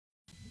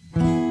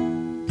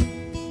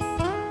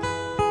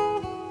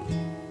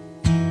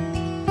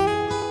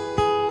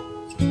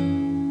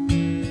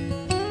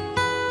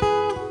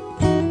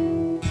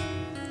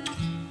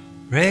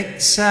break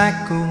the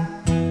cycle,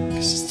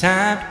 'cause it's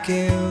time to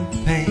kill the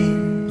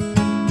pain.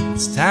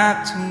 It's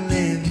time to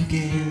live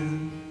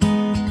again.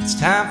 It's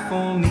time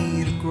for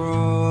me to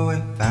grow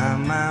and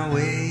find my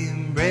way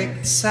and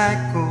break the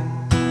cycle.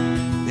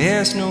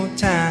 There's no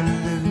time to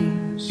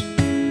lose.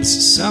 This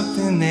is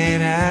something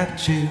that I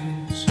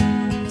choose.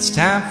 It's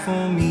time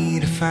for me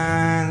to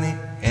finally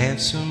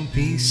have some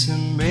peace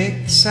and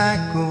break the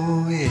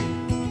cycle, yeah.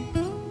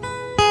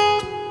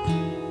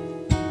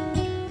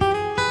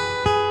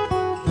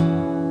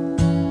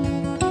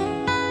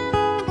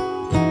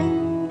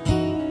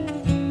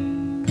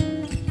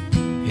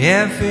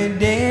 Every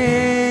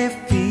day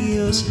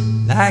feels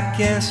like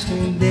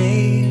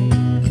yesterday,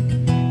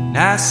 and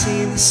I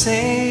see the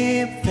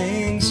same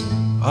things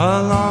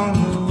along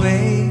the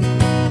way.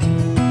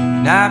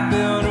 And I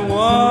build a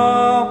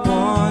wall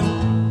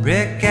one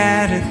brick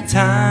at a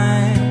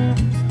time.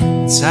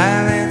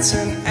 Silence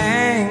and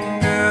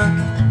anger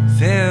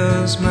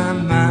fills my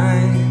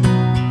mind,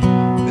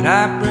 but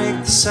I break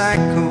the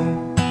cycle,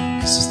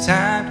 'cause it's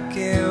time to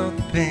kill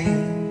the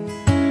pain.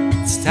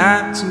 It's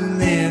time to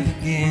live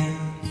again.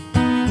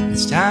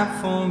 It's time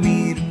for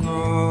me to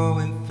grow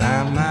and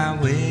find my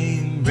way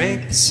and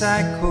break the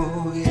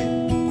cycle, yeah.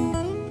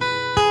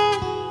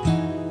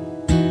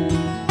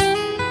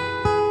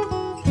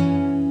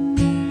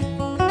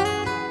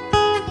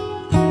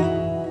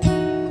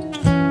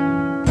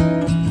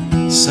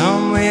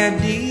 Somewhere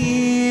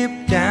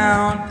deep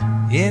down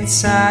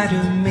inside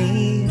of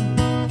me,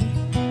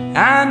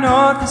 I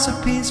know there's a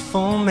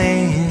peaceful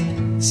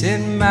man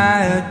sitting by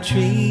a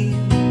tree.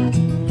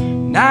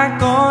 And I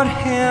go to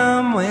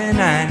him when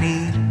I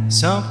need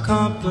some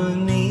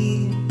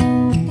company,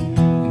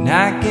 and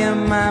I get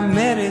my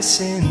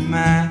medicine,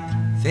 my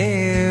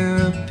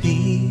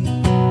therapy.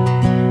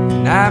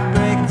 And I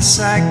break the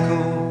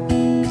cycle,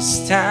 'cause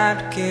it's time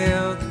to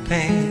kill the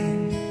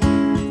pain.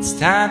 It's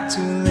time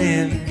to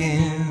live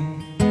again.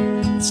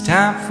 It's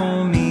time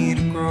for me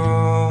to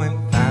grow and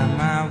find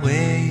my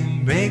way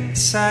and break the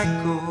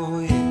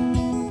cycle, yeah.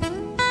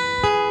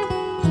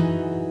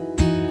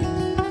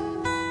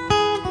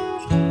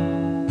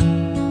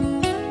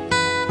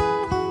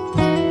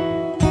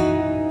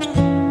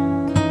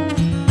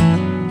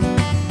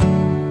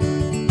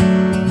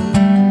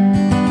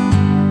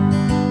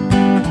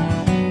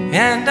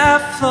 And I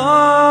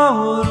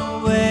float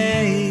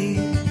away.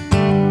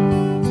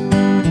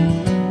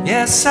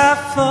 Yes, I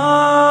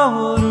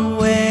float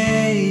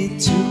away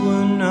to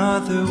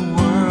another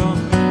world.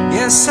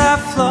 Yes, I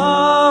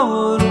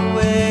float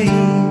away,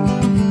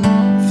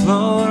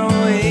 float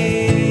away.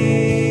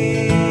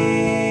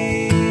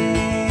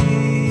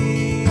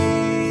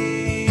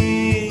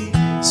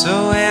 So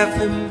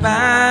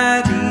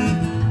everybody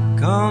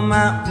come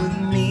out with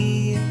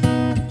me.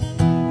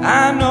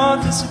 I know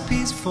there's a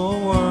peaceful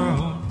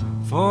world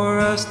for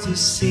us to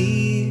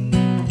see,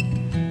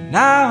 and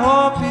I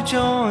hope you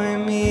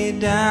join me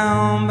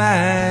down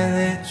by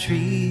that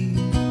tree,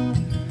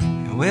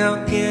 and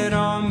we'll get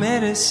our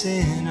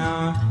medicine,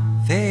 our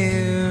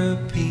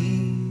therapy,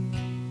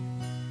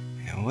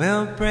 and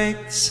we'll break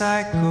the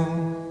cycle,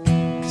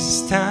 'cause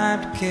it's time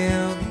to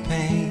kill the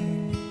pain.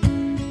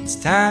 It's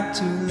time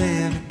to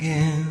live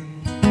again.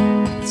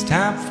 It's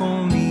time for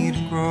me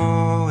to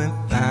grow and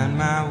find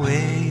my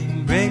way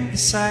and break the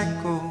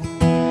cycle.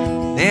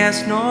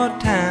 There's no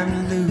time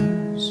to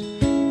lose.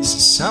 This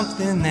is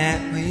something that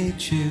we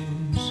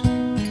choose.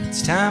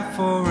 It's time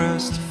for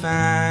us to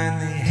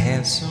finally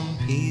have some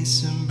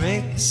peace and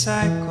break the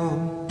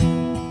cycle.